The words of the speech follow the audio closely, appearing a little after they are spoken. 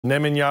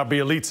Nemanja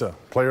Bjelica,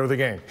 player of the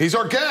game. He's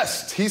our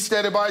guest. He's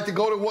standing by at the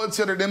Golden One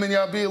Center.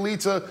 Nemanja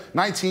Bjelica,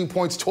 19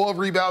 points, 12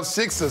 rebounds,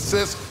 6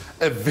 assists.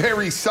 A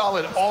very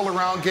solid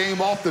all-around game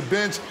off the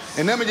bench.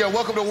 And Nemanja,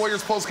 welcome to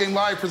Warriors Postgame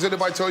Live, presented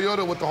by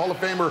Toyota with the Hall of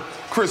Famer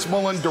Chris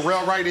Mullin,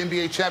 Darrell Wright,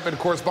 NBA champion, of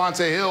course, Bonte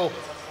Hill.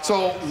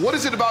 So what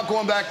is it about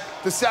going back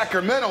to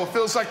Sacramento? It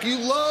feels like you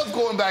love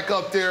going back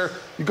up there.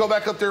 You go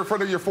back up there in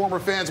front of your former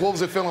fans. What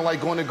was it feeling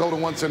like going to Golden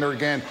One Center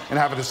again and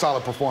having a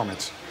solid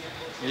performance?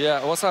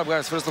 Yeah, what's up,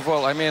 guys? First of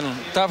all, I mean,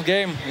 tough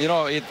game. You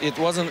know, it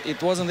wasn't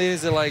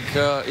easy like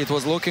it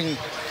was looking.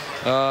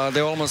 They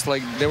almost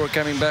like they were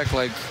coming back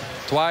like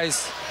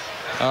twice.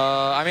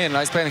 I mean,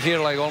 I spent here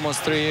like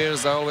almost 3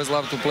 years. I always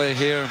love to play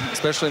here,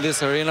 especially in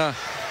this arena.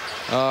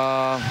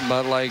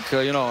 But like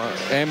you know,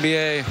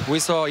 NBA, we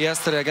saw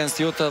yesterday against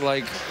Utah,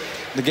 like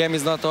the game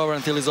is not over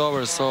until it's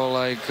over. So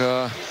like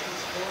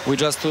we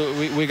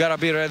gotta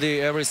be ready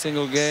every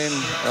single game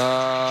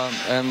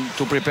and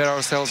to prepare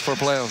ourselves for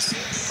playoffs.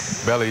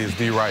 Belly, is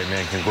D right,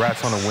 man.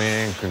 Congrats on the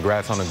win.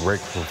 Congrats on a great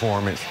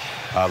performance.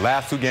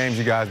 Last 2 games,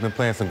 you guys have been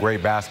playing some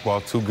great basketball,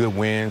 2 good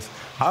wins.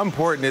 How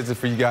important is it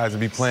for you guys to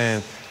be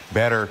playing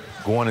better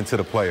going into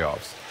the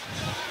playoffs?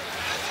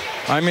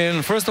 I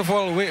mean, first of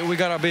all, we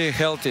gotta be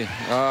healthy.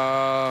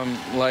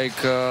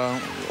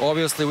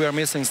 Obviously, we are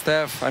missing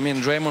Steph. I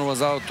mean, Draymond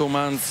was out 2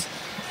 months.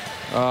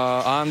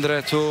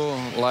 Andre too.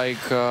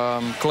 Like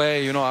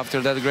Clay, you know, after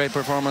that great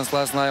performance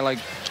last night, like.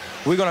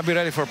 We're going to be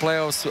ready for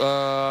playoffs.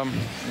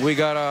 We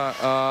got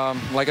to,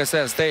 like I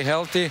said, stay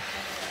healthy.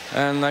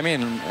 And, I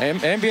mean,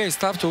 NBA is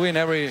tough to win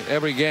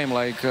every game.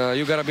 Like,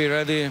 you got to be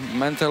ready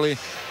mentally,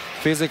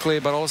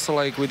 physically, but also,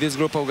 like, with this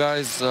group of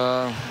guys,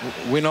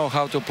 we know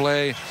how to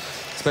play,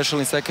 especially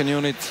in second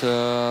unit.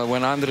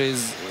 When Andre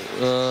is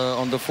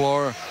on the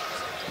floor,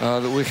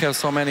 we have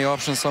so many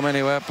options, so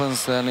many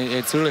weapons, and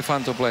it's really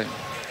fun to play.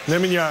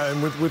 Nemanja,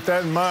 and with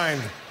that in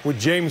mind, with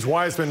James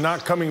Wiseman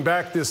not coming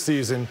back this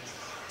season,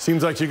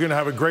 seems like you're going to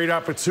have a great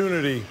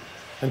opportunity.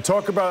 And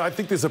talk about, I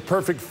think there's a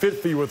perfect fit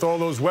for you with all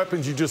those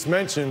weapons you just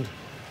mentioned.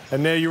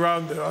 And there you're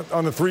out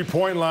on the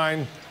three-point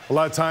line, a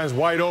lot of times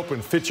wide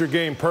open, fits your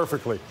game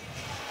perfectly.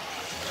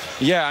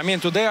 Yeah, I mean,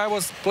 today I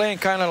was playing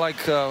kind of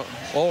like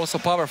also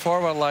power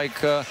forward,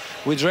 like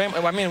with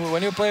Draymond. I mean,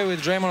 when you play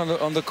with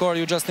Draymond on the court,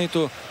 you just need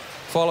to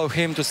follow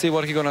him to see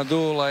what he's going to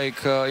do.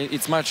 Like,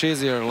 it's much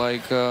easier.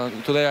 Like,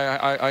 today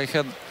I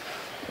had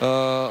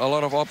a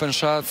lot of open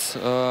shots,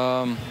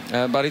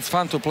 but it's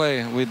fun to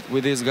play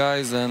with these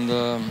guys and,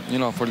 you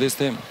know, for this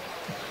team.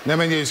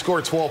 Nemanja, you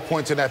scored 12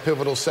 points in that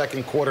pivotal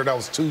second quarter. That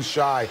was 2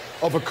 shy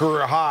of a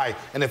career high.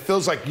 And it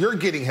feels like you're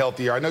getting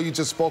healthier. I know you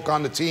just spoke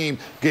on the team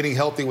getting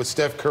healthy with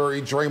Steph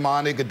Curry,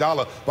 Draymond,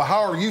 Iguodala. But how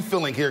are you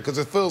feeling here? Because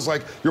it feels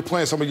like you're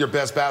playing some of your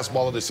best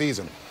basketball of the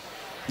season.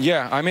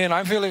 Yeah, I mean,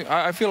 I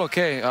feel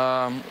okay.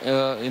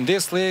 In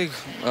this league,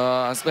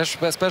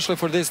 especially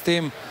for this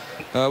team,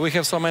 we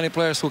have so many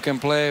players who can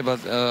play,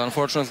 but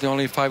unfortunately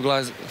only 5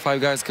 guys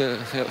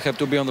have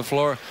to be on the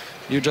floor.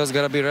 You just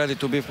gotta be ready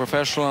to be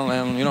professional,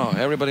 and you know,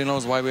 everybody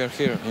knows why we are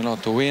here, you know,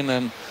 to win,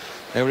 and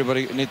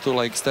everybody need to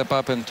like step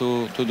up and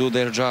to do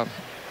their job.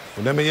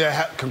 Well,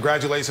 Nemanja,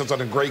 congratulations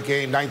on a great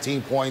game.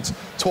 19 points,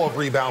 12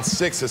 rebounds,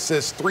 6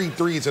 assists, 3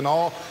 threes in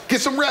all. Get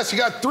some rest. You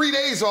got 3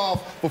 days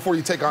off before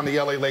you take on the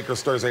LA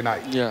Lakers Thursday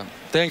night. Yeah.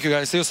 Thank you,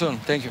 guys. See you soon.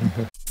 Thank you.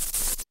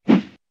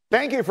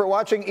 Thank you for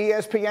watching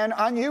ESPN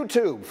on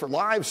YouTube. For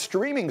live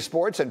streaming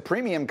sports and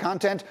premium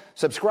content,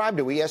 subscribe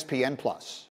to ESPN+.